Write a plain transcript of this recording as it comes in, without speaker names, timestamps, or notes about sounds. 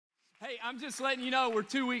Hey, I'm just letting you know we're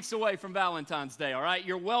 2 weeks away from Valentine's Day, all right?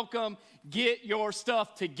 You're welcome. Get your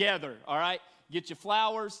stuff together, all right? Get your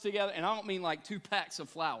flowers together. And I don't mean like 2 packs of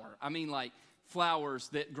flour. I mean like flowers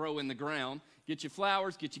that grow in the ground. Get your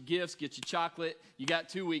flowers, get your gifts, get your chocolate. You got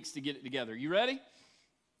 2 weeks to get it together. You ready?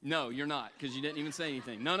 No, you're not, because you didn't even say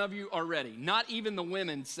anything. None of you are ready. Not even the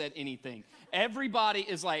women said anything. Everybody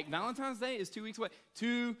is like, Valentine's Day is 2 weeks away.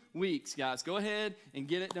 2 weeks, guys. Go ahead and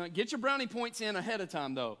get it done. Get your brownie points in ahead of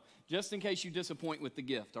time, though, just in case you disappoint with the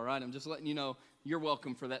gift, all right? I'm just letting you know you're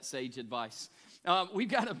welcome for that sage advice. We've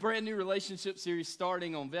got a brand new relationship series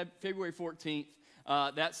starting on February 14th.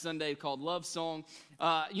 That Sunday called Love Song.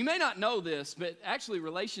 You may not know this, but actually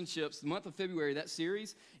relationships, the month of February, that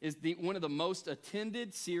series is one of the most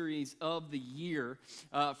attended series of the year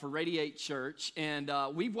for Radiate Church. And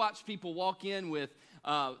we've watched people walk in with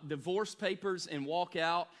divorce papers and walk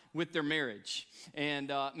out with their marriage. And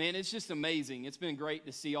man, it's just amazing. It's been great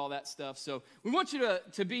to see all that stuff. So we want you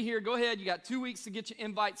to be here. Go ahead. You got 2 weeks to get your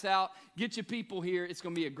invites out. Get your people here. It's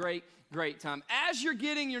going to be a great time. As you're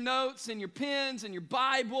getting your notes and your pens and your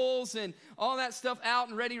Bibles and all that stuff out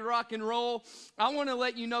and ready to rock and roll, I want to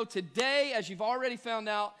let you know today, as you've already found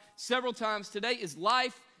out several times, today is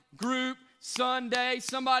Life Group Sunday.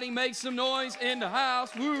 Somebody make some noise in the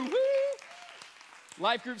house. Woo, woo.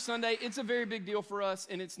 Life Group Sunday, it's a very big deal for us,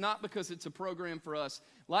 and it's not because it's a program for us.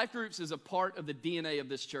 Life Groups is a part of the DNA of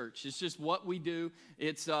this church. It's just what we do.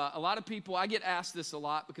 It's a lot of people, I get asked this a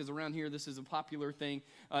lot because around here this is a popular thing.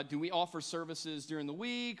 Do we offer services during the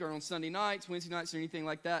week or on Sunday nights, Wednesday nights, or anything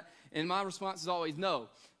like that? And my response is always no.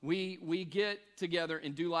 We get together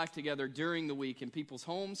and do life together during the week in people's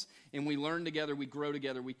homes, and we learn together, we grow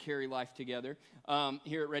together, we carry life together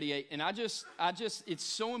here at Radiate. And I just, it's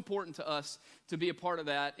so important to us to be a part of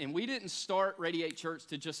that. And we didn't start Radiate Church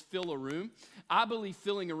to just fill a room. I believe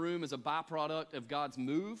filling a room is a byproduct of God's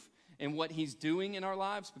move and what He's doing in our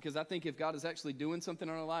lives, because I think if God is actually doing something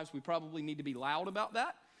in our lives, we probably need to be loud about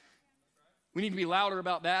that. We need to be louder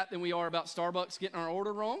about that than we are about Starbucks getting our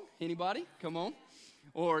order wrong. Anybody? Come on.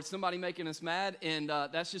 Or somebody making us mad, and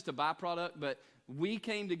that's just a byproduct. But we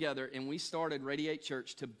came together and we started Radiate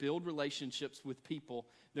Church to build relationships with people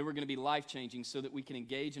that were going to be life-changing so that we can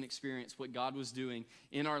engage and experience what God was doing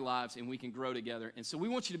in our lives and we can grow together. And so we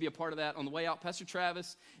want you to be a part of that. On the way out, Pastor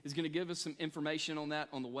Travis is going to give us some information on that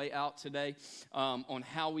on the way out today, on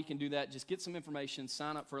how we can do that. Just get some information,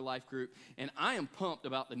 sign up for a life group. And I am pumped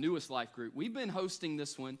about the newest life group. We've been hosting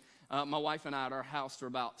this one, my wife and I, at our house for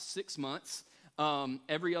about 6 months.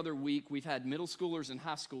 Every other week, we've had middle schoolers and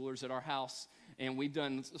high schoolers at our house, and we've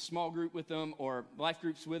done a small group with them or life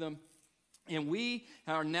groups with them. And we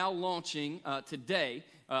are now launching today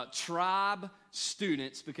tribe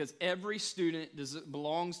students, because every student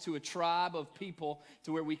belongs to a tribe of people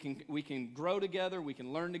to where we can grow together, we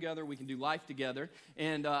can learn together, we can do life together.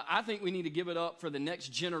 And I think we need to give it up for the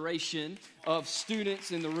next generation of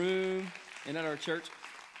students in the room and at our church.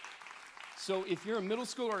 So if you're a middle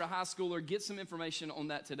schooler or a high schooler, get some information on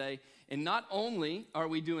that today. And not only are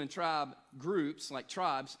we doing tribe groups, like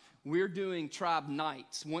tribes, we're doing tribe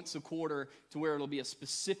nights once a quarter to where it'll be a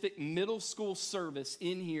specific middle school service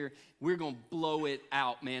in here. We're going to blow it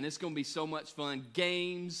out, man. It's going to be so much fun.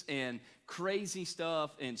 Games and crazy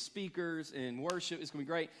stuff and speakers and worship. It's going to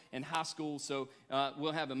be great. And high school, so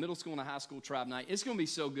we'll have a middle school and a high school tribe night. It's going to be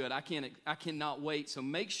so good. I cannot wait. So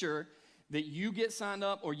make sure that you get signed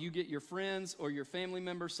up, or you get your friends or your family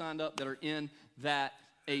members signed up that are in that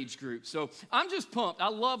age group. So I'm just pumped. I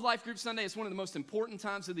love Life Group Sunday. It's one of the most important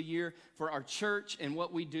times of the year for our church and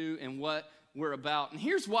what we do and what we're about. And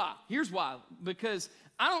here's why. Because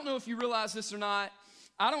I don't know if you realize this or not.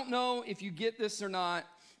 I don't know if you get this or not.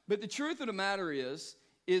 But the truth of the matter is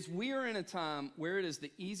we are in a time where it is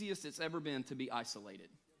the easiest it's ever been to be isolated.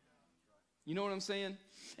 You know what I'm saying?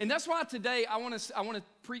 And that's why today I want to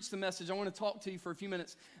preach the message. I want to talk to you for a few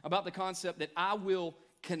minutes about the concept that I will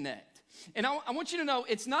connect. And I want you to know,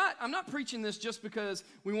 I'm not preaching this just because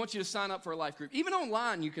we want you to sign up for a life group. Even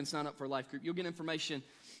online, you can sign up for a life group. You'll get information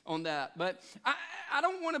on that. But I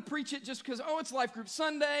don't want to preach it just because, it's Life Group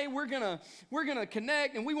Sunday. We're gonna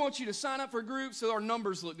connect, and we want you to sign up for a group so our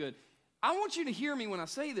numbers look good. I want you to hear me when I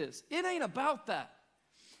say this. It ain't about that.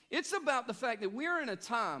 It's about the fact that we're in a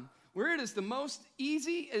time where it is the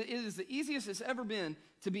easiest it's ever been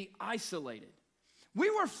to be isolated. We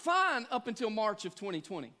were fine up until March of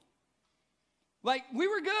 2020. Like, we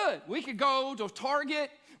were good. We could go to Target.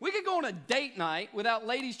 We could go on a date night without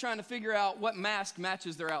ladies trying to figure out what mask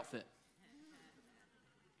matches their outfit.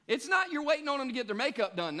 It's not you're waiting on them to get their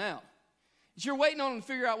makeup done now. It's you're waiting on them to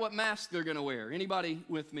figure out what mask they're going to wear. Anybody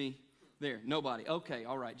with me there? Nobody. Okay,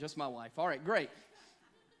 all right, just my wife. All right, great.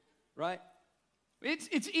 right?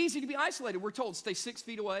 It's easy to be isolated. We're told stay 6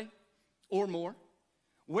 feet away or more.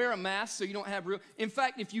 Wear a mask so you don't have real. In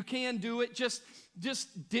fact, if you can do it, just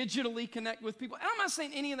digitally connect with people. And I'm not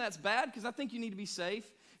saying any of that's bad because I think you need to be safe.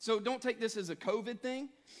 So don't take this as a COVID thing.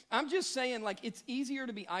 I'm just saying, like, it's easier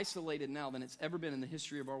to be isolated now than it's ever been in the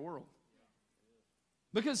history of our world.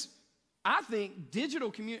 Because I think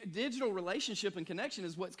digital relationship and connection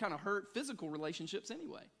is what's kind of hurt physical relationships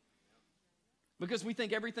anyway. Because we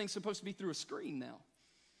think everything's supposed to be through a screen now.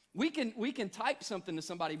 We can type something to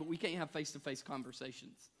somebody, but we can't have face-to-face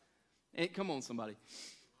conversations. Come on, somebody.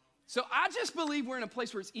 So I just believe we're in a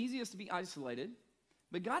place where it's easiest to be isolated,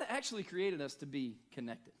 but God actually created us to be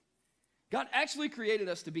connected. God actually created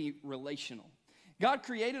us to be relational. God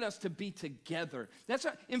created us to be together. That's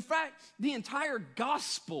right. In fact, the entire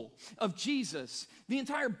gospel of Jesus, the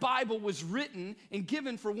entire Bible was written and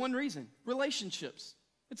given for one reason: relationships.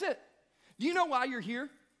 That's it. Do you know why you're here?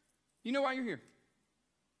 You know why you're here?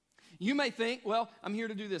 You may think, well, I'm here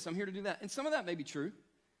to do this, I'm here to do that. And some of that may be true.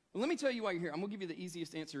 But let me tell you why you're here. I'm going to give you the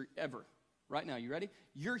easiest answer ever. Right now, you ready?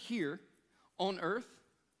 You're here on earth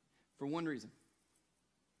for one reason: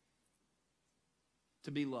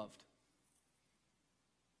 to be loved.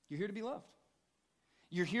 You're here to be loved.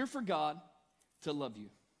 You're here for God to love you.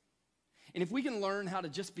 And if we can learn how to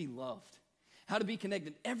just be loved, how to be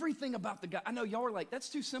connected, everything about the God. I know y'all are like, that's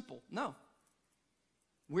too simple. No.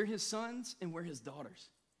 We're his sons and we're his daughters.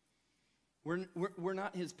 We're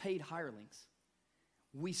not his paid hirelings.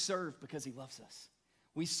 We serve because he loves us.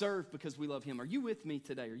 We serve because we love him. Are you with me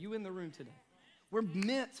today? Are you in the room today? We're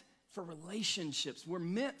meant for relationships. We're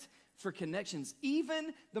meant for connections.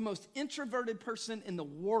 Even the most introverted person in the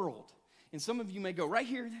world, and some of you may go, right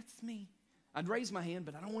here, that's me. I'd raise my hand,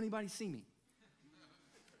 but I don't want anybody to see me.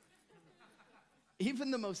 Even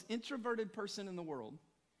the most introverted person in the world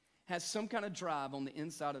has some kind of drive on the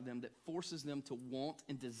inside of them that forces them to want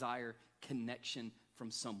and desire connection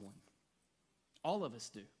from someone. All of us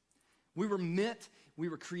do. We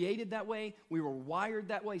were created that way. We were wired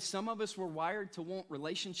that way. Some of us were wired to want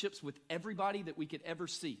relationships with everybody that we could ever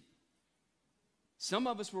see. Some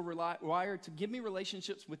of us were wired to give me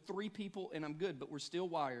relationships with 3 people and I'm good, but we're still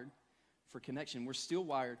wired for connection. We're still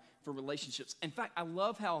wired for relationships. In fact, I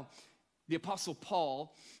love how the Apostle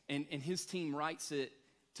Paul and his team writes it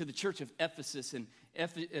to the church of Ephesus in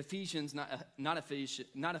Ephesians, not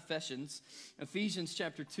Ephesians, Ephesians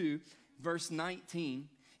chapter 2, verse 19.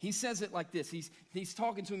 He says it like this. He's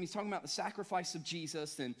talking to him. He's talking about the sacrifice of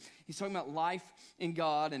Jesus, and he's talking about life in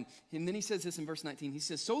God. And then he says this in verse 19. He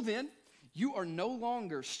says, so then, you are no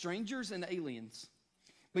longer strangers and aliens,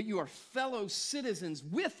 but you are fellow citizens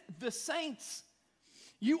with the saints.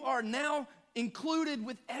 You are now included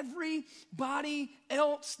with everybody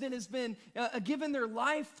else that has been given their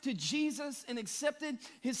life to Jesus and accepted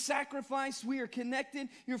his sacrifice. We are connected.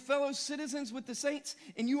 You're fellow citizens with the saints,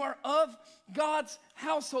 and you are of God's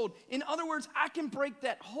household. In other words, I can break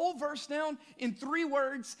that whole verse down in 3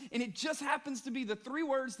 words, and it just happens to be the 3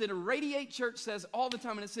 words that a Radiate Church says all the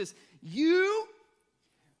time, and it says, you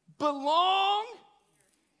belong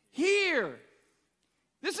here.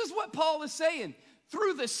 This is what Paul is saying.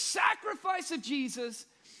 Through the sacrifice of Jesus,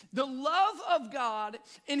 the love of God,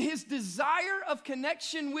 and his desire of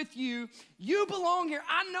connection with you, you belong here.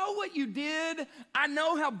 I know what you did. I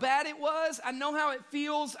know how bad it was. I know how it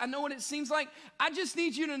feels. I know what it seems like. I just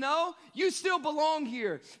need you to know you still belong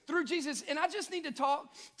here through Jesus. And I just need to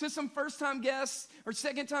talk to some first-time guests or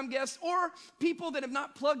second-time guests or people that have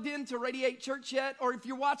not plugged into Radiate Church yet. Or if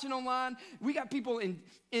you're watching online, we got people in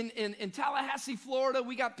Tallahassee, Florida.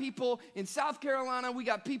 We got people in South Carolina. We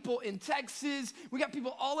got people in Texas. We got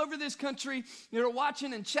people all over this country that are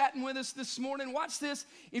watching and chatting with us this morning. Watch this.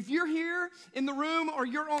 If you're here in the room or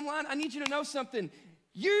you're online, I need you to know something.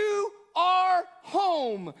 You are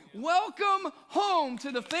home. Welcome home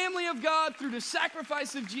to the family of God through the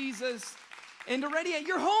sacrifice of Jesus. And to Radiate,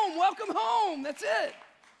 you're home. Welcome home. That's it.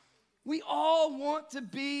 We all want to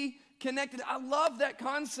be connected. I love that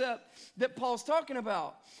concept that Paul's talking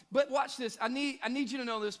about. But watch this. I need you to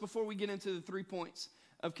know this before we get into the 3 points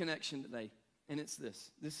of connection today. And it's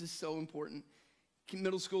this. This is so important.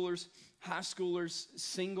 Middle schoolers, high schoolers,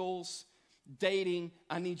 singles, dating.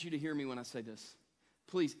 I need you to hear me when I say this.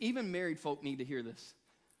 Please, even married folk need to hear this.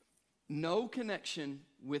 No connection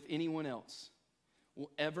with anyone else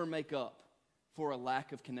will ever make up for a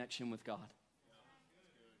lack of connection with God.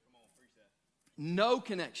 No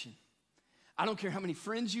connection. I don't care how many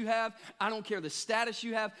friends you have. I don't care the status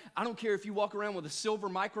you have. I don't care if you walk around with a silver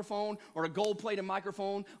microphone or a gold-plated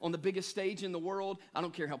microphone on the biggest stage in the world. I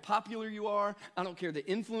don't care how popular you are. I don't care the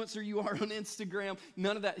influencer you are on Instagram.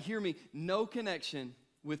 None of that. Hear me. No connection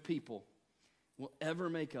with people will ever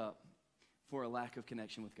make up for a lack of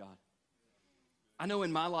connection with God. I know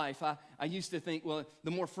in my life, I used to think, well,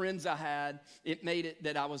 the more friends I had, it made it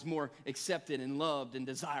that I was more accepted and loved and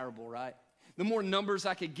desirable, right? The more numbers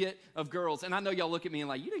I could get of girls. And I know y'all look at me and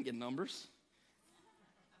like, you didn't get numbers.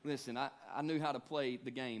 Listen, I knew how to play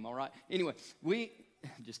the game, all right? Anyway,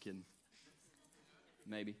 just kidding.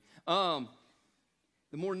 Maybe. The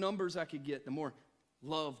more numbers I could get, the more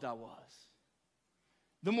loved I was.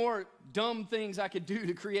 The more dumb things I could do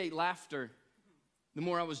to create laughter, the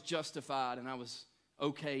more I was justified and I was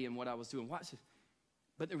okay in what I was doing. Watch this.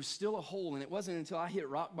 But there was still a hole, and it wasn't until I hit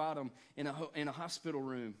rock bottom in a hospital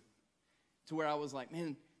room to where I was like,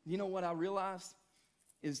 man, you know what I realized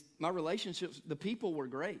is my relationships, the people were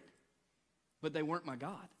great, but they weren't my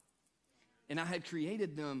God. And I had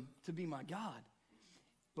created them to be my God.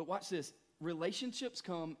 But watch this. Relationships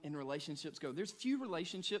come and relationships go. There's few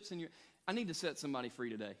relationships in your... I need to set somebody free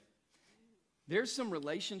today. There's some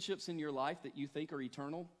relationships in your life that you think are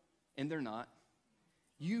eternal, and they're not.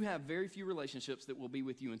 You have very few relationships that will be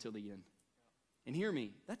with you until the end. And hear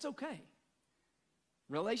me, that's okay.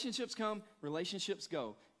 Relationships come, relationships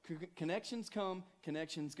go. Connections come,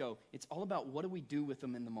 connections go. It's all about what do we do with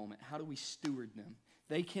them in the moment? How do we steward them?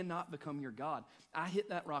 They cannot become your God. I hit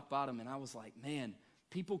that rock bottom, and I was like, man,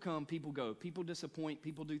 people come, people go. People disappoint,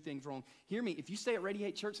 people do things wrong. Hear me, if you stay at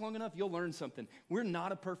Radiate Church long enough, you'll learn something. We're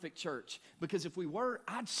not a perfect church, because if we were,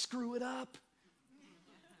 I'd screw it up.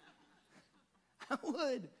 I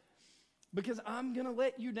would. Because I'm going to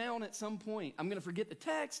let you down at some point. I'm going to forget to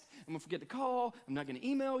text. I'm going to forget to call. I'm not going to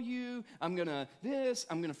email you. I'm going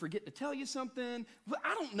to forget to tell you something. But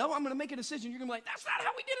I don't know. I'm going to make a decision. You're going to be like, that's not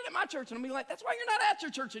how we did it at my church. And I'm going to be like, that's why you're not at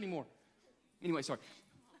your church anymore. Anyway, sorry.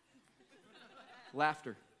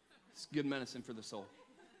 Laughter. It's good medicine for the soul.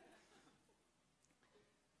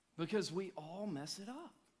 Because we all mess it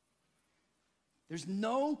up. There's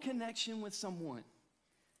no connection with someone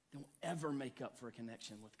that will ever make up for a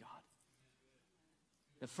connection with God.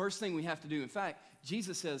 The first thing we have to do, in fact,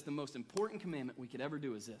 Jesus says the most important commandment we could ever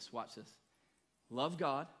do is this. Watch this. Love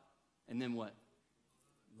God, and then what?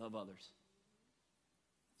 Love others.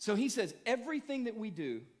 So he says everything that we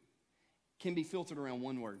do can be filtered around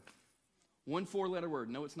one word. One four-letter word.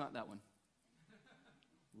 No, it's not that one.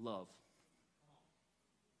 Love.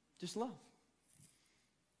 Just love.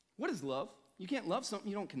 What is love? You can't love something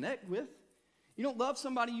you don't connect with. You don't love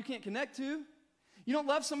somebody you can't connect to. You don't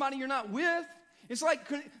love somebody you're not with. It's like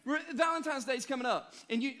Valentine's Day is coming up,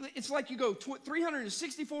 and it's like you go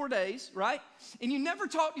 364 days, right? And you never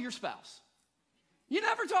talk to your spouse. You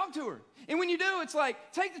never talk to her. And when you do, it's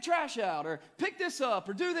like, take the trash out, or pick this up,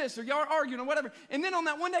 or do this, or you're arguing, or whatever. And then on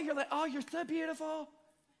that one day, you're like, oh, you're so beautiful.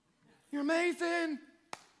 You're amazing.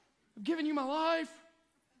 I've given you my life.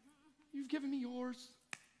 You've given me yours.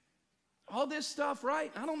 All this stuff,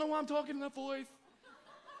 right? I don't know why I'm talking in that voice.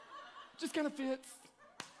 It just kind of fits.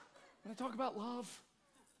 When I talk about love,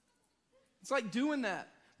 it's like doing that.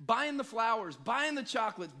 Buying the flowers, buying the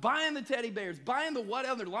chocolates, buying the teddy bears, buying the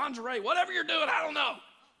whatever, lingerie, whatever you're doing, I don't know.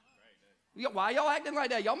 Why y'all acting like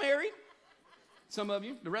that? Y'all married? Some of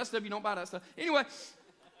you. The rest of you don't buy that stuff. Anyway.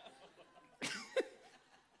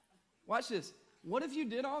 Watch this. What if you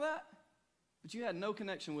did all that, but you had no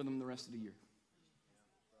connection with them the rest of the year?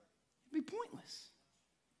 It'd be pointless.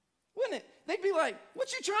 Wouldn't it? They'd be like,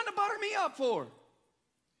 what you trying to butter me up for?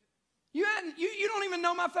 You don't even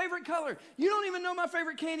know my favorite color. You don't even know my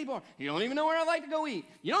favorite candy bar. You don't even know where I like to go eat.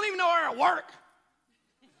 You don't even know where I work.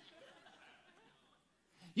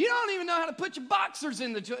 You don't even know how to put your boxers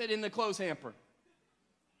in the clothes hamper.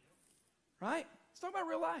 Right? Let's talk about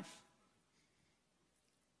real life.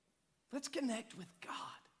 Let's connect with God.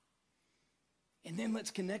 And then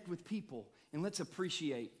let's connect with people. And let's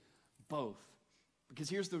appreciate both. Because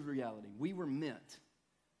here's the reality. We were meant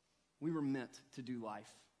to do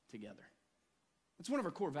life together. That's one of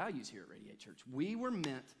our core values here at Radiate Church. We were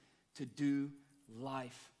meant to do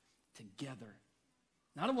life together.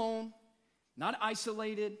 Not alone, not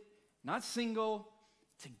isolated, not single,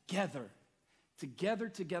 together.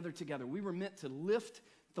 Together. We were meant to lift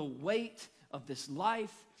the weight of this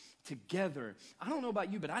life together. I don't know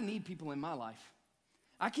about you, but I need people in my life.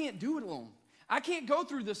 I can't do it alone. I can't go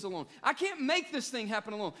through this alone. I can't make this thing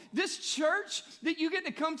happen alone. This church that you get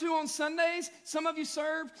to come to on Sundays, some of you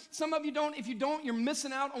serve, some of you don't. If you don't, you're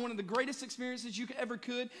missing out on one of the greatest experiences you ever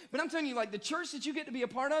could. But I'm telling you, like the church that you get to be a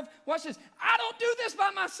part of, watch this. I don't do this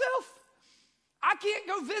by myself. I can't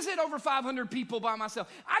go visit over 500 people by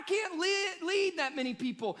myself. I can't lead that many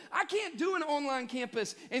people. I can't do an online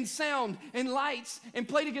campus and sound and lights and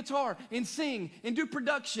play the guitar and sing and do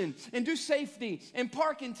production and do safety and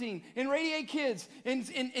parking team and radiate kids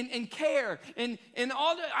and care and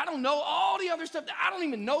all the, I don't know, all the other stuff that I don't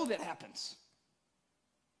even know that happens.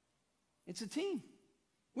 It's a team.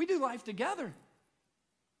 We do life together.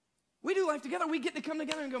 We do life together. We get to come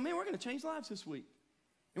together and go, man, we're going to change lives this week.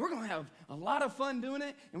 And we're going to have a lot of fun doing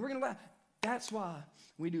it, and we're going to laugh. That's why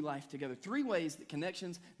we do life together. 3 ways that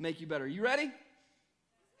connections make you better. You ready?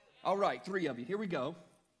 All right, 3 of you. Here we go.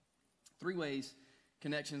 3 ways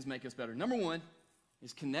connections make us better. Number 1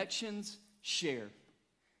 is connections share.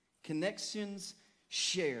 Connections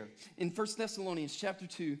share. In 1 Thessalonians chapter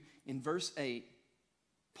 2, in verse 8,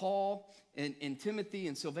 Paul and Timothy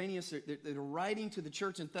and Silvanus, they're writing to the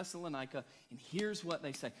church in Thessalonica, and here's what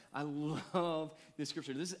they say. I love this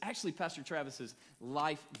scripture. This is actually Pastor Travis's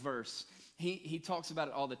life verse. He talks about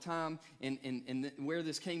it all the time, and where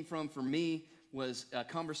this came from for me was a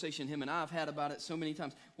conversation him and I have had about it so many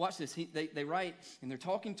times. Watch this. They write, and they're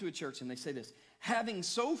talking to a church, and they say this: having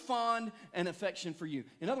so fond an affection for you.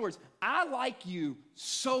 In other words, I like you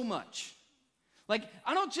so much. Like,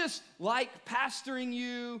 I don't just like pastoring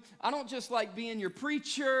you. I don't just like being your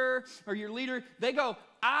preacher or your leader. They go,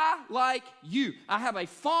 I like you. I have a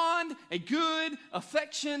fond, a good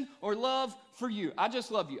affection or love for you. I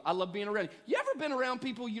just love you. I love being around you. You ever been around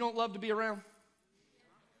people you don't love to be around?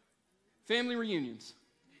 Family reunions.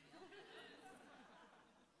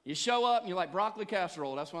 You show up and you're like, broccoli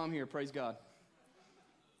casserole. That's why I'm here. Praise God.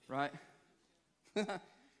 Right?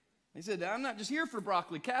 They said, I'm not just here for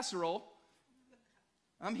broccoli casserole.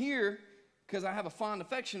 I'm here because I have a fond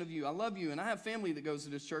affection of you. I love you, and I have family that goes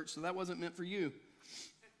to this church, so that wasn't meant for you.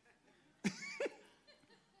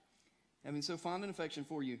 Having so fond an affection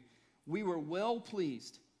for you, we were well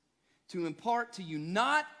pleased to impart to you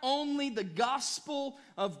not only the gospel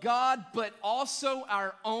of God, but also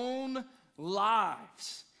our own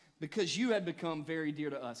lives, because you had become very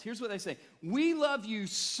dear to us. Here's what they say. We love you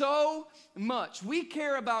so much. We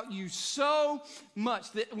care about you so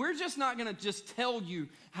much that we're just not going to just tell you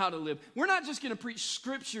how to live. We're not just going to preach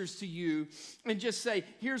scriptures to you and just say,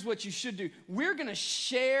 here's what you should do. We're going to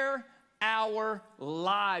share our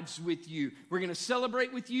lives with you. We're going to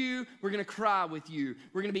celebrate with you. We're going to cry with you.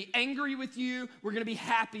 We're going to be angry with you. We're going to be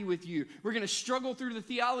happy with you. We're going to struggle through the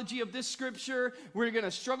theology of this scripture. We're going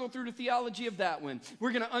to struggle through the theology of that one.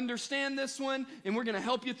 We're going to understand this one, and we're going to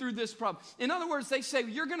help you through this problem. In other words, they say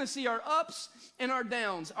you're going to see our ups and our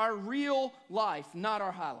downs, our real life, not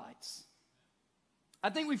our highlights.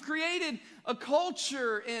 I think we've created a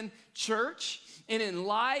culture in church and in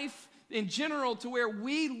life in general to where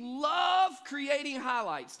we love creating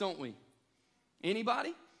highlights, don't we?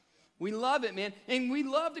 Anybody? We love it, man. And we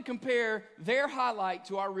love to compare their highlight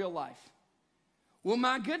to our real life. Well,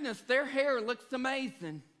 my goodness, their hair looks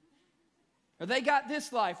amazing. Or they got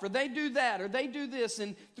this life, or they do that, or they do this.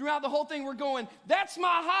 And throughout the whole thing, we're going, that's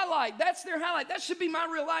my highlight. That's their highlight. That should be my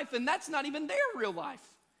real life. And that's not even their real life.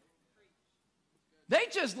 They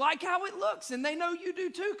just like how it looks. And they know you do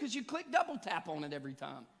too, because you click double tap on it every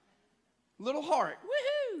time. Little heart,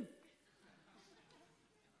 woohoo.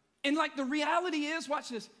 And like the reality is, watch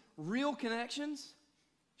this, real connections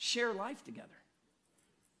share life together.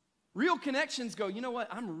 Real connections go, you know what,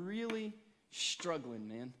 I'm really struggling,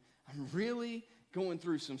 man. I'm really going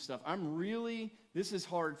through some stuff. This is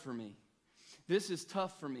hard for me. This is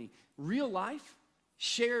tough for me. Real life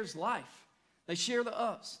shares life. They share the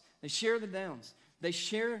ups. They share the downs. They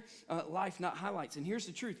share life, not highlights. And here's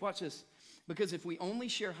the truth, watch this. Because if we only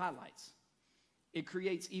share highlights, it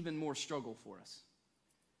creates even more struggle for us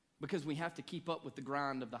because we have to keep up with the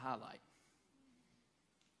grind of the highlight.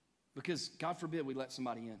 Because God forbid we let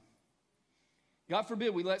somebody in. God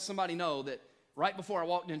forbid we let somebody know that right before I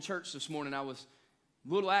walked in church this morning, I was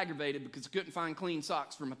a little aggravated because I couldn't find clean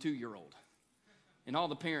socks for my 2-year-old. And all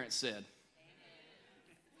the parents said,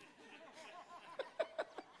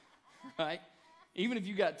 right? Even if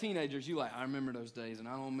you got teenagers, you like, I remember those days and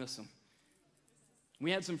I don't miss them. We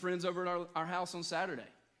had some friends over at our house on Saturday.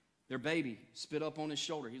 Their baby spit up on his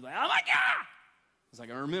shoulder. He's like, oh my God. I was like,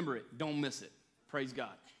 I remember it. Don't miss it. Praise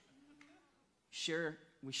God.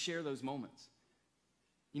 We share those moments.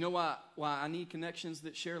 You know why I need connections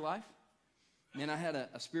that share life? Man, I had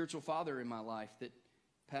a spiritual father in my life that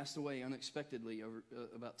passed away unexpectedly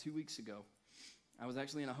about 2 weeks ago. I was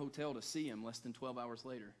actually in a hotel to see him less than 12 hours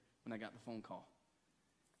later when I got the phone call.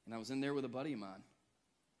 And I was in there with a buddy of mine.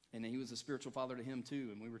 And he was a spiritual father to him too.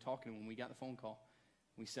 And we were talking when we got the phone call.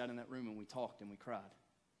 We sat in that room and we talked and we cried.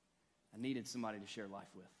 I needed somebody to share life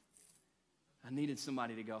with. I I needed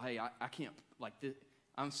somebody to go, hey, I can't, like, this,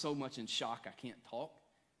 I'm so much in shock I can't talk,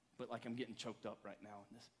 but like I'm getting choked up right now.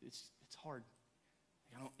 And it's hard.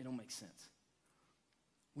 It don't make sense.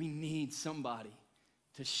 We need somebody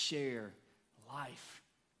to share life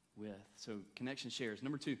with. So connection shares.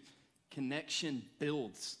 Number 2, connection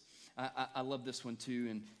builds. I love this one too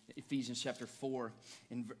in Ephesians chapter 4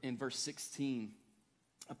 in verse 16.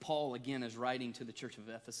 Paul again is writing to the church of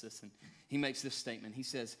Ephesus, and he makes this statement. He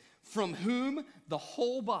says, from whom the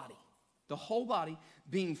whole body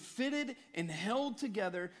being fitted and held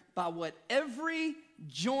together by what every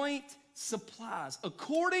joint supplies,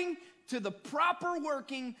 according to the proper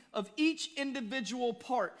working of each individual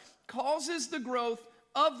part, causes the growth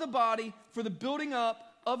of the body for the building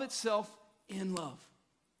up of itself in love.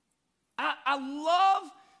 I love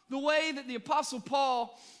the way that the Apostle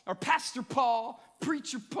Paul, or Pastor Paul,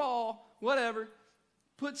 Preacher Paul, whatever,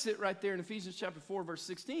 puts it right there in Ephesians chapter 4, verse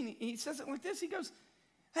 16. He says it like this. He goes,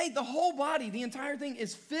 hey, the whole body, the entire thing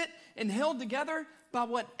is fit and held together by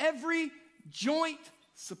what every joint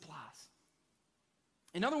supplies.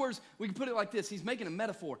 In other words, we can put it like this. He's making a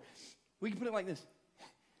metaphor. We can put it like this.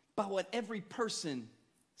 By what every person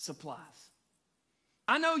supplies.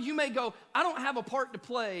 I know you may go, I don't have a part to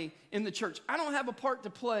play in the church. I don't have a part to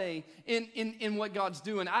play in what God's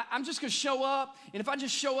doing. I'm just going to show up, and if I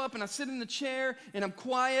just show up and I sit in the chair and I'm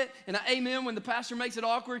quiet and I amen when the pastor makes it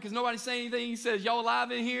awkward because nobody's saying anything, he says, y'all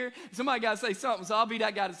alive in here? Somebody got to say something, so I'll be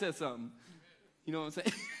that guy that says something. You know what I'm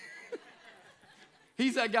saying?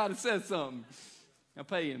 He's that guy that says something. I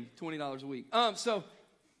pay him $20 a week. So,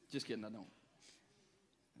 just kidding, I don't.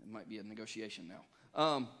 It might be a negotiation now.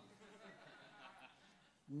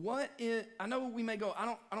 I know we may go,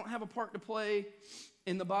 I don't have a part to play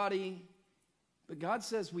in the body, but God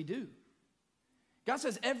says we do. God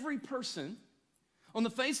says every person on the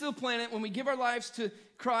face of the planet, when we give our lives to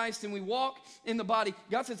Christ and we walk in the body,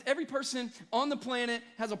 God says every person on the planet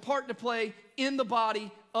has a part to play in the body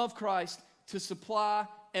of Christ to supply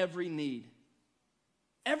every need.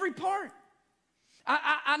 Every part.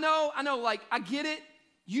 I know, like, I get it.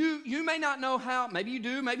 You may not know how, maybe you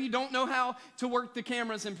do, maybe you don't know how to work the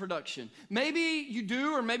cameras in production. Maybe you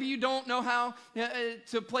do, or maybe you don't know how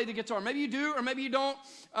to play the guitar. Maybe you do, or maybe you don't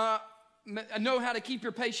know how to keep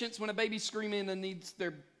your patience when a baby's screaming and needs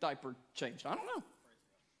their diaper changed. I don't know.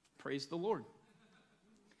 Praise the Lord.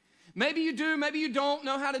 Maybe you do, maybe you don't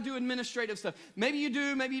know how to do administrative stuff. Maybe you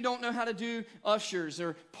do, maybe you don't know how to do ushers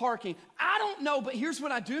or parking. I don't know, but here's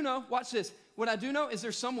what I do know. Watch this. What I do know is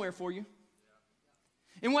there's somewhere for you.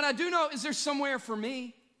 And what I do know is there's somewhere for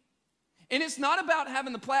me. And it's not about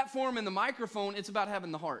having the platform and the microphone, it's about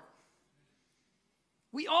having the heart.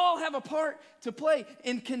 We all have a part to play,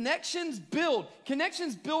 and connections build.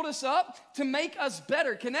 Connections build us up to make us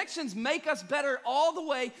better. Connections make us better all the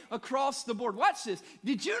way across the board. Watch this.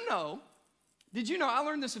 Did you know, I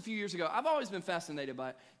learned this a few years ago. I've always been fascinated by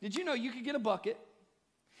it. Did you know you could get a bucket,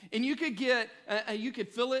 and you could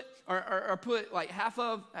fill it or put like half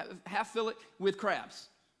fill it with crabs.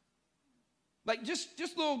 Like just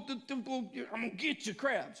little, I'm gonna get you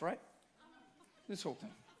crabs, right? This whole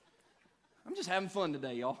thing. I'm just having fun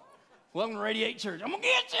today, y'all. Welcome to Radiate Church. I'm gonna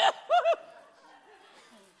get you.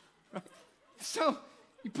 Right? So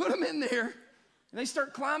you put them in there, and they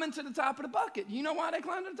start climbing to the top of the bucket. You know why they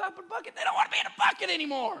climb to the top of the bucket? They don't want to be in the bucket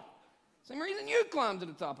anymore. Same reason you climb to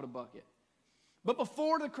the top of the bucket. But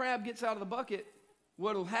before the crab gets out of the bucket,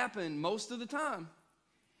 what will happen most of the time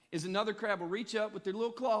is another crab will reach up with their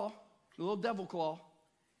little claw, the little devil claw,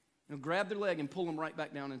 and grab their leg and pull them right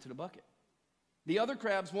back down into the bucket. The other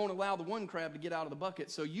crabs won't allow the one crab to get out of the bucket,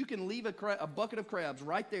 so you can leave a bucket of crabs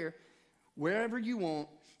right there wherever you want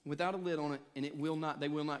without a lid on it, and they will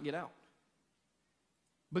not get out.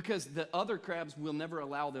 Because the other crabs will never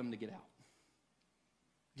allow them to get out.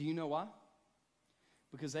 Do you know why?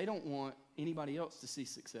 Because they don't want anybody else to see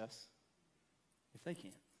success if they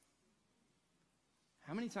can't.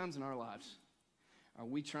 How many times in our lives are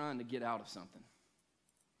we trying to get out of something,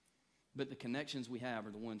 but the connections we have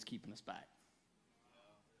are the ones keeping us back?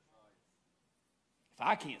 If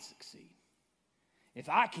I can't succeed, if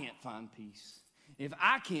I can't find peace, if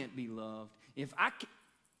I can't be loved,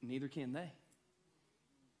 neither can they.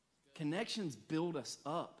 Connections build us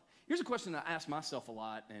up. Here's a question that I ask myself a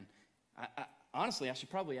lot, and honestly, I should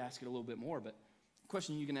probably ask it a little bit more, but a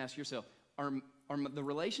question you can ask yourself, are the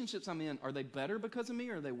relationships I'm in, are they better because of me,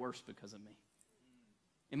 or are they worse because of me?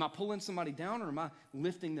 Am I pulling somebody down, or am I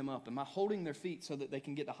lifting them up? Am I holding their feet so that they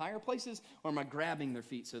can get to higher places, or am I grabbing their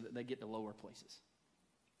feet so that they get to lower places?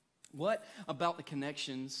 What about the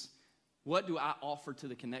connections What do I offer to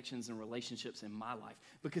the connections and relationships in my life?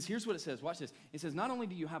 Because here's what it says. Watch this. It says, not only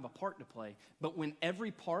do you have a part to play, but when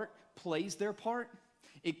every part plays their part,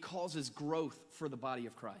 it causes growth for the body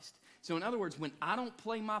of Christ. So in other words, when I don't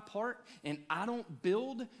play my part and I don't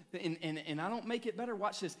build and I don't make it better,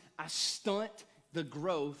 watch this, I stunt the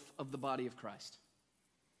growth of the body of Christ.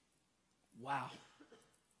 Wow.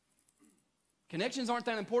 Connections aren't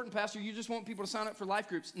that important, Pastor. You just want people to sign up for life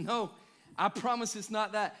groups. No, I promise it's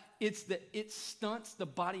not that. It's that it stunts the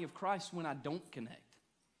body of Christ when I don't connect.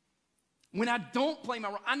 When I don't play my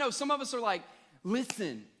role. I know some of us are like,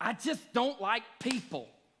 listen, I just don't like people.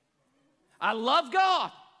 I love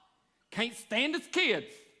God. Can't stand his kids.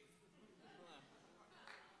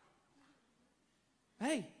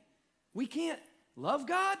 Hey, we can't love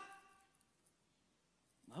God,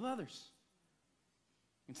 love others.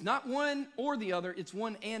 It's not one or the other, it's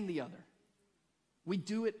one and the other. We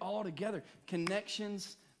do it all together.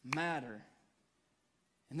 Connections matter.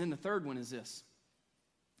 And then the third one is this.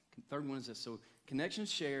 So connection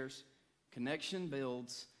shares, connection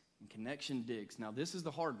builds, and connection digs. Now this is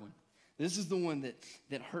the hard one. This is the one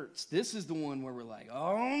that hurts. This is the one where we're like,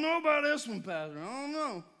 I don't know about this one, Pastor. I don't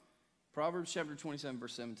know. Proverbs chapter 27,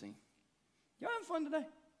 verse 17. Y'all having fun today?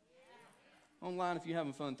 Yeah. Online, if you're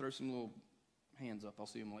having fun, throw some little hands up. I'll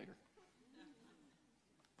see them later.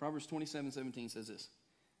 Proverbs 27, 17 says this.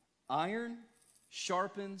 Iron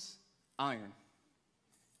sharpens iron.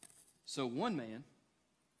 So one man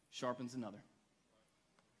sharpens another.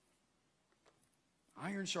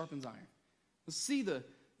 Iron sharpens iron.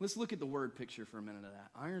 Let's look at the word picture for a minute of that.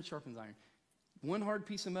 Iron sharpens iron. One hard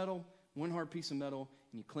piece of metal,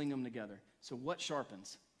 and you cling them together. So what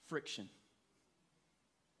sharpens? Friction.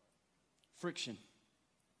 Friction.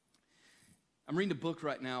 I'm reading a book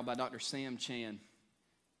right now by Dr. Sam Chan.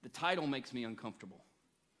 The title makes me uncomfortable.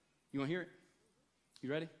 You want to hear it? You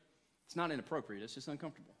ready? It's not inappropriate. It's just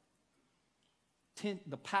uncomfortable.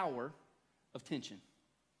 The power of tension.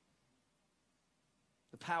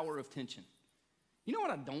 The power of tension. You know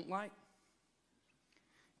what I don't like?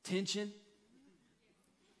 Tension.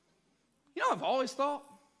 You know what I've always thought?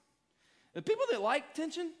 The people that like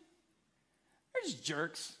tension, they're just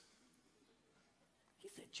jerks. He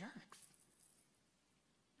said jerks.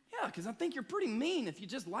 Yeah, because I think you're pretty mean if you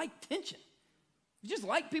just like tension. You just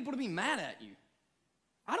like people to be mad at you.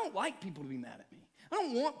 I don't like people to be mad at me. I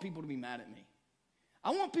don't want people to be mad at me.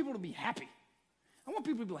 I want people to be happy. I want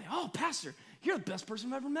people to be like, oh, Pastor, you're the best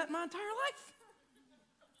person I've ever met in my entire life.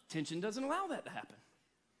 Tension doesn't allow that to happen.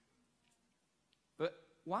 But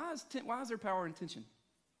why is there power in tension?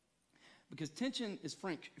 Because tension is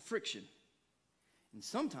friction. And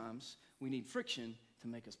sometimes we need friction to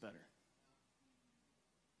make us better.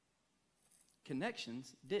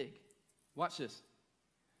 Connections dig. Watch this.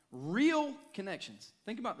 Real connections.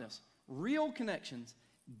 Think about this. Real connections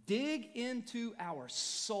dig into our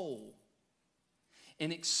soul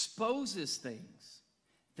and exposes things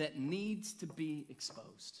that needs to be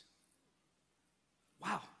exposed.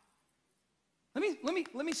 Wow.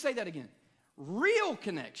 Let me say that again. Real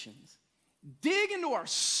connections dig into our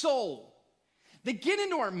soul. They get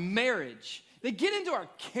into our marriage. They get into our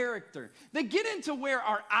character. They get into where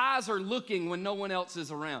our eyes are looking when no one else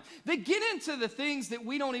is around. They get into the things that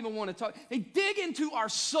we don't even want to talk. They dig into our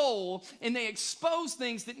soul and they expose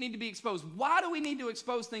things that need to be exposed. Why do we need to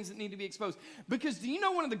expose things that need to be exposed? Because do you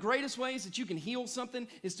know one of the greatest ways that you can heal something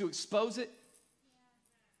is to expose it?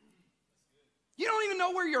 You don't even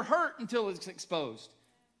know where you're hurt until it's exposed.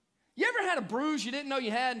 You ever had a bruise you didn't know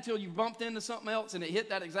you had until you bumped into something else and it hit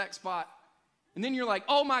that exact spot? And then you're like,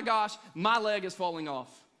 oh my gosh, my leg is falling off.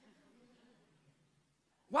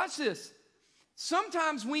 Watch this.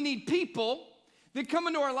 Sometimes we need people that come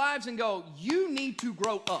into our lives and go, you need to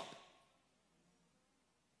grow up.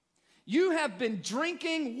 You have been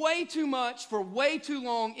drinking way too much for way too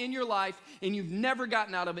long in your life and you've never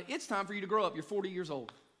gotten out of it. It's time for you to grow up. You're 40 years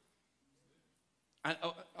old.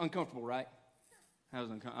 Uncomfortable, right?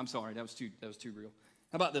 I'm sorry, that was too real.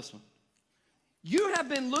 How about this one? You have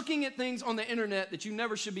been looking at things on the internet that you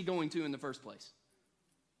never should be going to in the first place.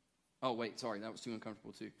 Oh, wait, sorry, that was too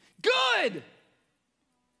uncomfortable too. Good!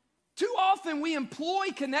 Too often we employ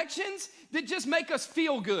connections that just make us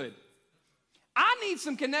feel good. I need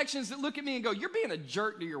some connections that look at me and go, you're being a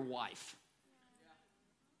jerk to your wife.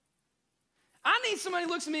 I need somebody who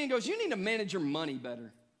looks at me and goes, you need to manage your money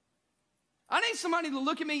better. I need somebody to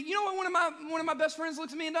look at me. You know what one of my best friends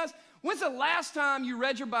looks at me and does? When's the last time you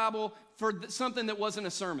read your Bible for something that wasn't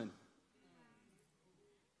a sermon?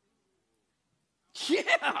 Yeah.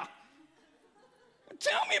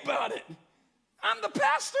 Tell me about it. I'm the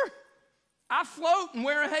pastor. I float and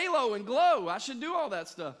wear a halo and glow. I should do all that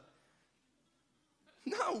stuff.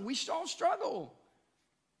 No, we all struggle.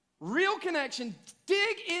 Real connection,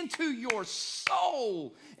 dig into your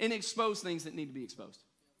soul and expose things that need to be exposed.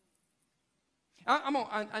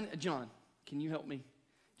 John, can you help me?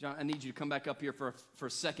 John, I need you to come back up here for a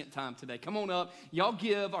second time today. Come on up. Y'all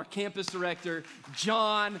give our campus director,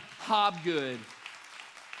 John Hobgood,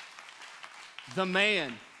 the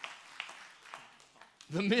man,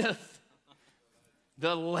 the myth,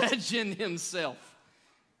 the legend himself.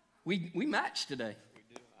 We matched today.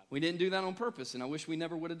 We didn't do that on purpose, and I wish we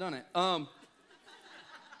never would have done it. Come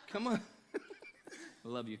on. I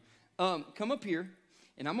love you. Come up here,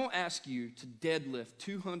 and I'm going to ask you to deadlift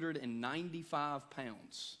 295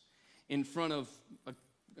 pounds in front of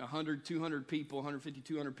 100, 200 people, 150,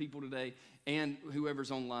 200 people today, and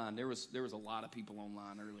whoever's online. There was a lot of people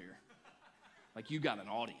online earlier. Like, you got an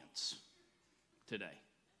audience today,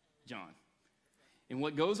 John. And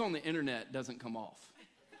what goes on the internet doesn't come off.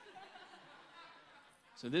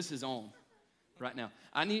 So this is on right now.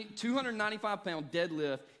 I need 295-pound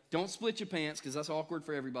deadlift. Don't split your pants because that's awkward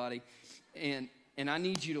for everybody. And I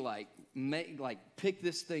need you to pick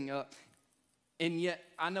this thing up. And yet,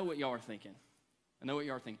 I know what y'all are thinking.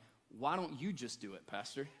 Why don't you just do it,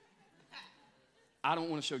 Pastor? I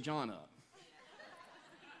don't want to show John up.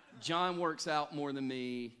 John works out more than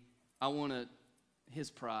me. I want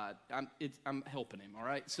his pride. I'm helping him, all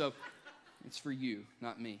right? So it's for you,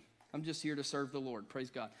 not me. I'm just here to serve the Lord. Praise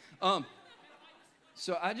God.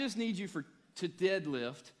 So I just need you to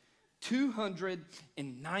deadlift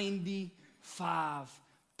 295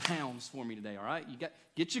 pounds for me today, all right?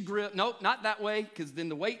 Get your grip. Nope, not that way, because then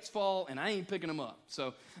the weights fall, and I ain't picking them up.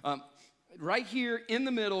 So right here in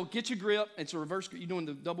the middle, get your grip. It's a reverse grip. You doing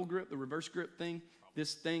the double grip, the reverse grip thing?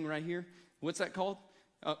 This thing right here? What's that called?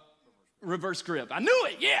 Reverse grip. I knew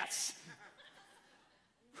it, yes.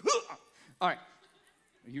 All right.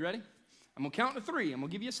 Are you ready? I'm going to count to 3. I'm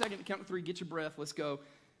going to give you a second to count to 3. Get your breath. Let's go.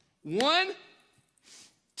 1,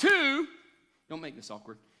 2. Don't make this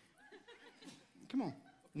awkward. Come on.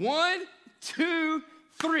 1, 2,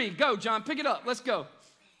 3. Go, John. Pick it up. Let's go.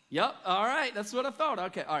 Yep. All right. That's what I thought.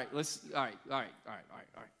 Okay. All right. All right.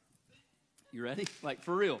 You ready? Like,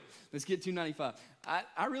 for real. Let's get 295.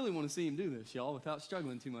 I really want to see him do this, y'all, without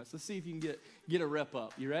struggling too much. Let's see if you can get a rep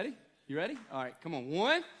up. You ready? All right. Come on.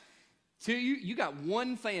 1, 2, you got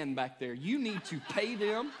one fan back there. You need to pay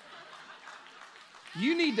them.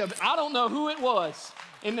 I don't know who it was.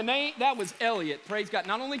 In the name, that was Elliot. Praise God.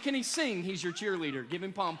 Not only can he sing, he's your cheerleader. Give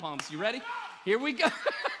him pom-poms. You ready? Here we go.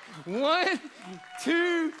 1,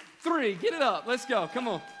 2, 3. Get it up. Let's go. Come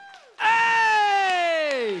on.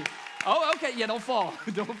 Hey! Oh, okay. Yeah, don't fall.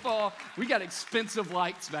 Don't fall. We got expensive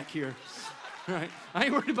lights back here. All right. I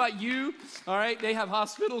ain't worried about you. All right. They have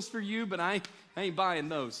hospitals for you, but I ain't buying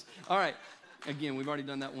those. All right. Again, we've already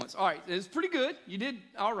done that once. All right. It's pretty good. You did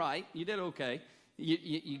all right. You did okay.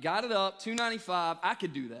 You got it up, 295. I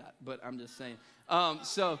could do that, but I'm just saying.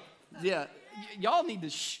 So, yeah, y'all need to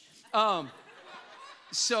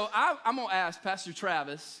So I'm going to ask Pastor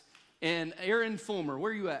Travis and Aaron Fulmer.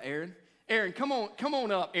 Where are you at, Aaron? Aaron, come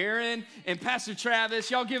on up, Aaron and Pastor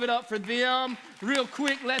Travis. Y'all give it up for them real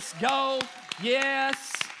quick. Let's go.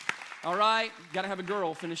 Yes. All right. Got to have a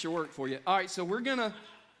girl finish your work for you. All right, so we're going to,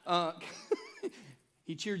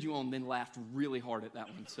 he cheered you on, then laughed really hard at that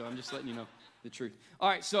one. So I'm just letting you know the truth. All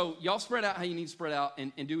right, so y'all spread out how you need to spread out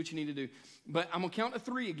and do what you need to do. But I'm going to count to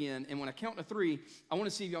 3 again, and when I count to 3, I want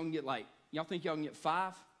to see if y'all can get y'all think y'all can get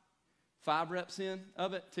 5 reps in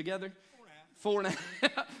of it together? 4.5.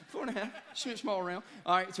 4.5. Small around.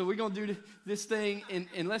 All right, so we're going to do this thing,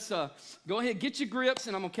 and let's go ahead, get your grips,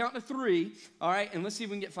 and I'm going to count to 3, all right, and let's see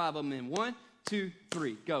if we can get 5 of them in. 1, 2,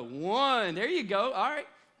 3. Go. 1. There you go. All right,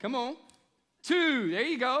 come on. 2. There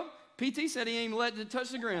you go. PT said he ain't letting it touch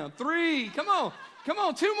the ground. 3. Come on.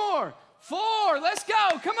 2 more. 4. Let's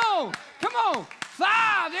go. Come on.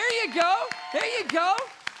 5. There you go.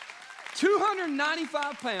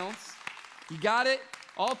 295 pounds. You got it?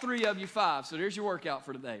 All 3 of you, 5. So there's your workout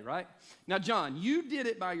for today, right? Now, John, you did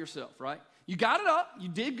it by yourself, right? You got it up. You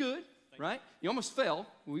did good, right? You almost fell.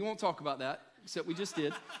 We won't talk about that, except we just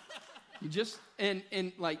did. And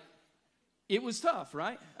it was tough,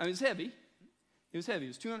 right? I mean, it was heavy. It was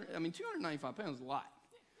 295 pounds is a lot.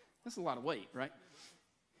 That's a lot of weight, right?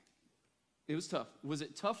 It was tough. Was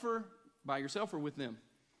it tougher by yourself or with them?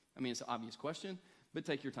 I mean, it's an obvious question, but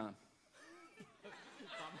take your time.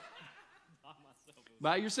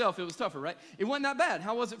 By yourself, it was tougher, right? It wasn't that bad.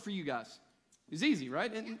 How was it for you guys? It was easy,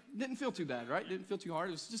 right? It didn't feel too bad, right? It didn't feel too hard.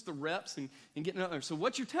 It was just the reps and getting out there. So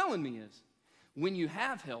what you're telling me is when you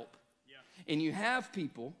have help and you have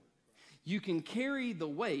people, you can carry the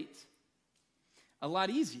weight a lot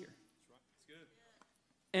easier.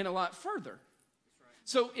 and a lot further.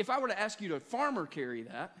 So if I were to ask you to farmer carry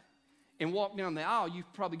that and walk down the aisle, you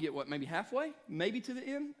probably get what, maybe halfway? Maybe to the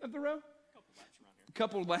end of the row? A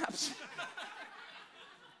couple of laps.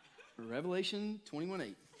 Revelation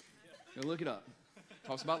 21:8. Go look it up.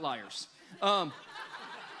 Talks about liars.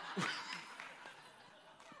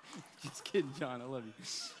 Just kidding, John. I love you.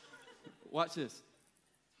 Watch this.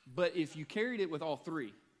 But if you carried it with all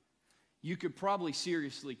three, you could probably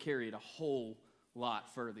seriously carry it a whole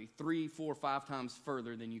lot further, 3, 4, 5 times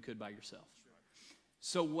further than you could by yourself.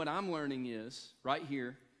 So what I'm learning is, right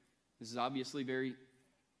here, this is obviously very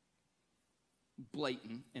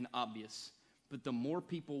blatant and obvious, but the more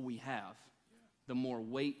people we have, the more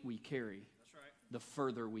weight we carry, the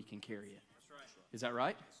further we can carry it. Is that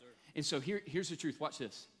right? And so here's the truth. Watch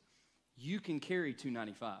this. You can carry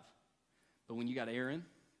 295, but when you got Aaron,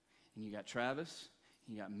 and you got Travis,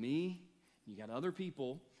 and you got me, and you got other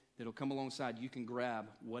people that'll come alongside, you can grab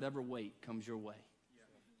whatever weight comes your way,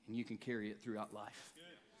 and you can carry it throughout life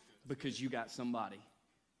because you got somebody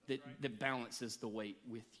that balances the weight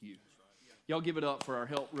with you. Y'all give it up for our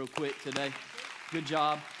help real quick today. Good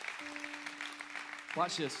job.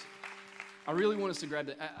 Watch this. I really want us to grab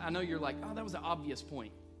that. I know you're like, oh, that was an obvious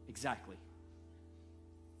point. Exactly.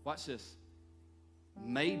 Watch this.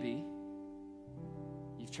 Maybe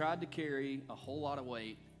you've tried to carry a whole lot of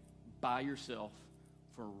weight by yourself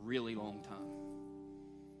for a really long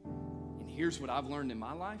time. And here's what I've learned in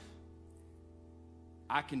my life.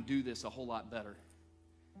 I can do this a whole lot better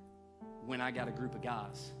when I got a group of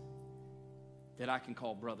guys that I can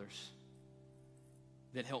call brothers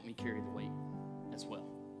that help me carry the weight as well.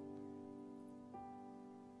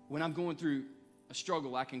 When I'm going through a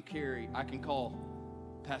struggle, I can call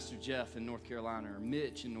Pastor Jeff in North Carolina, or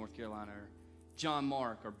Mitch in North Carolina, or John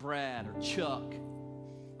Mark, or Brad, or Chuck.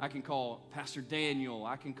 I can call Pastor Daniel.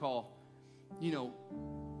 I can call,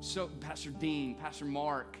 Pastor Dean, Pastor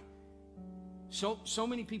Mark. So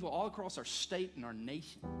many people all across our state and our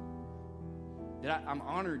nation that I'm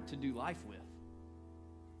honored to do life with.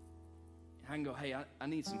 And I can go, hey, I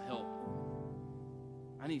need some help.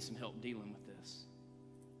 I need some help dealing with this.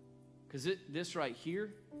 Because this right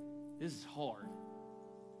here, this is hard.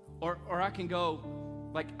 Or I can go,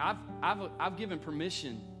 like I've given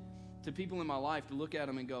permission to people in my life to look at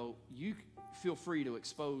them and go, you feel free to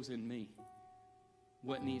expose in me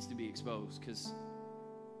what needs to be exposed, because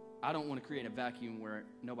I don't want to create a vacuum where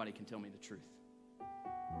nobody can tell me the truth.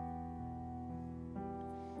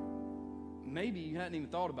 Maybe you hadn't even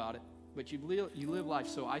thought about it, but you live life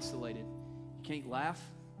so isolated. You can't laugh.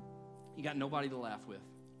 You got nobody to laugh with.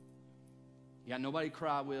 You got nobody to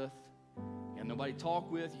cry with. You got nobody to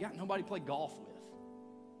talk with. You got nobody to play golf with.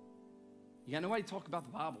 You got nobody to talk about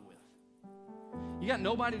the Bible with. You got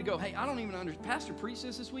nobody to go, hey, I don't even understand. Pastor preached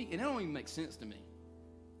this week, and it don't even make sense to me.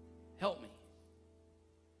 Help me.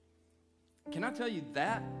 Can I tell you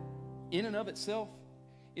that in and of itself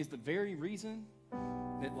is the very reason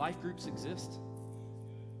that life groups exist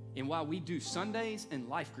and why we do Sundays and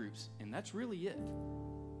life groups, and that's really it.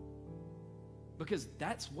 Because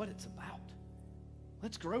that's what it's about.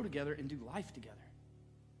 Let's grow together and do life together.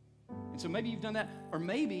 And so maybe you've done that, or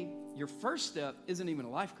maybe your first step isn't even a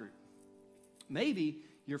life group. Maybe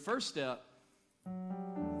your first step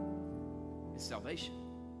is salvation.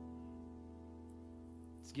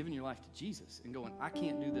 It's giving your life to Jesus and going, I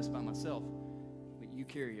can't do this by myself, but you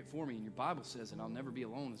carry it for me. And your Bible says that I'll never be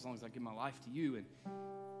alone as long as I give my life to you, and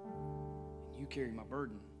you carry my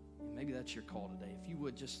burden. And maybe that's your call today. If you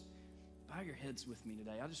would just bow your heads with me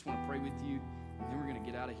today. I just want to pray with you, and then we're going to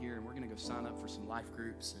get out of here, and we're going to go sign up for some life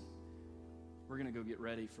groups, and we're going to go get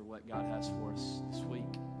ready for what God has for us this week.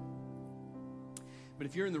 But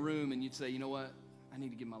if you're in the room and you'd say, you know what, I need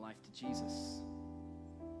to give my life to Jesus.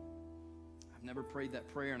 I've never prayed that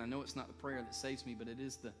prayer, and I know it's not the prayer that saves me, but it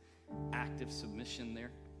is the active submission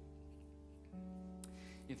there.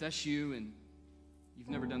 If that's you and you've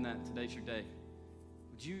never done that, today's your day.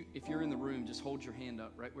 Would you, if you're in the room, just hold your hand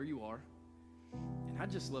up right where you are. And I'd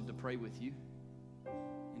just love to pray with you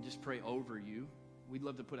and just pray over you. We'd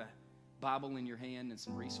love to put a Bible in your hand and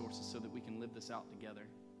some resources so that we can live this out together.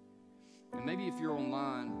 And maybe if you're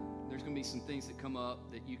online, there's going to be some things that come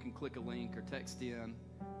up that you can click a link or text in.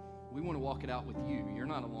 We want to walk it out with you. You're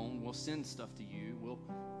not alone. We'll send stuff to you. We'll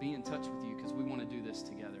be in touch with you because we want to do this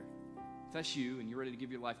together. If that's you and you're ready to give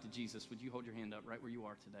your life to Jesus, would you hold your hand up right where you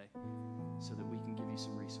are today so that we can give you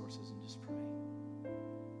some resources and just pray?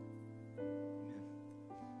 Amen.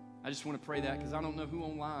 I just want to pray that because I don't know who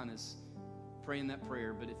online is praying that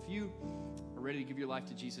prayer, but if you are ready to give your life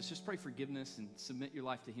to Jesus, just pray forgiveness and submit your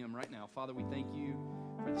life to Him right now. Father, we thank you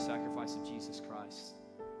for the sacrifice of Jesus Christ.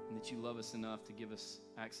 and that you love us enough to give us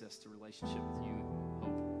access to relationship with you and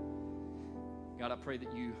hope. God, I pray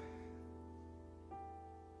that you,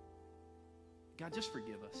 God, just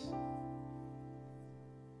forgive us.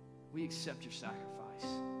 We accept your sacrifice,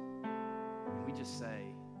 and we just say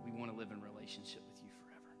we want to live in relationship with you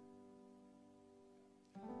forever.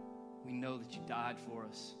 We know that you died for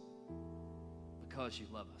us because you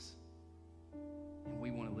love us, and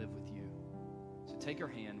we want to live with you. So take our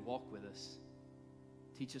hand, walk with us,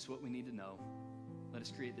 teach us what we need to know. Let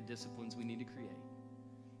us create the disciplines we need to create.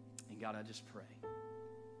 And God, I just pray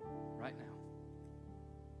right now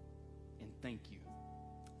and thank you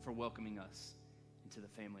for welcoming us into the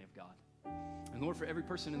family of God. And Lord, for every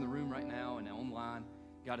person in the room right now and online,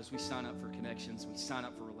 God, as we sign up for connections, we sign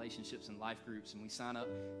up for relationships and life groups, and we sign up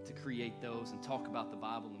to create those and talk about the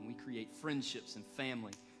Bible, and we create friendships and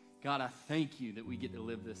family. God, I thank you that we get to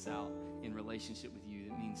live this out in relationship with you.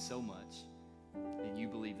 It means so much that you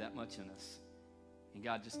believe that much in us. And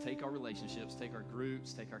God, just take our relationships, take our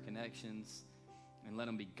groups, take our connections, and let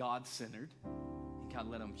them be God-centered. And God,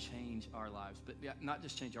 let them change our lives. But not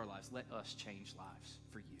just change our lives, let us change lives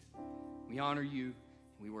for you. We honor you, and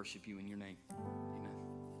we worship you in your name. Amen.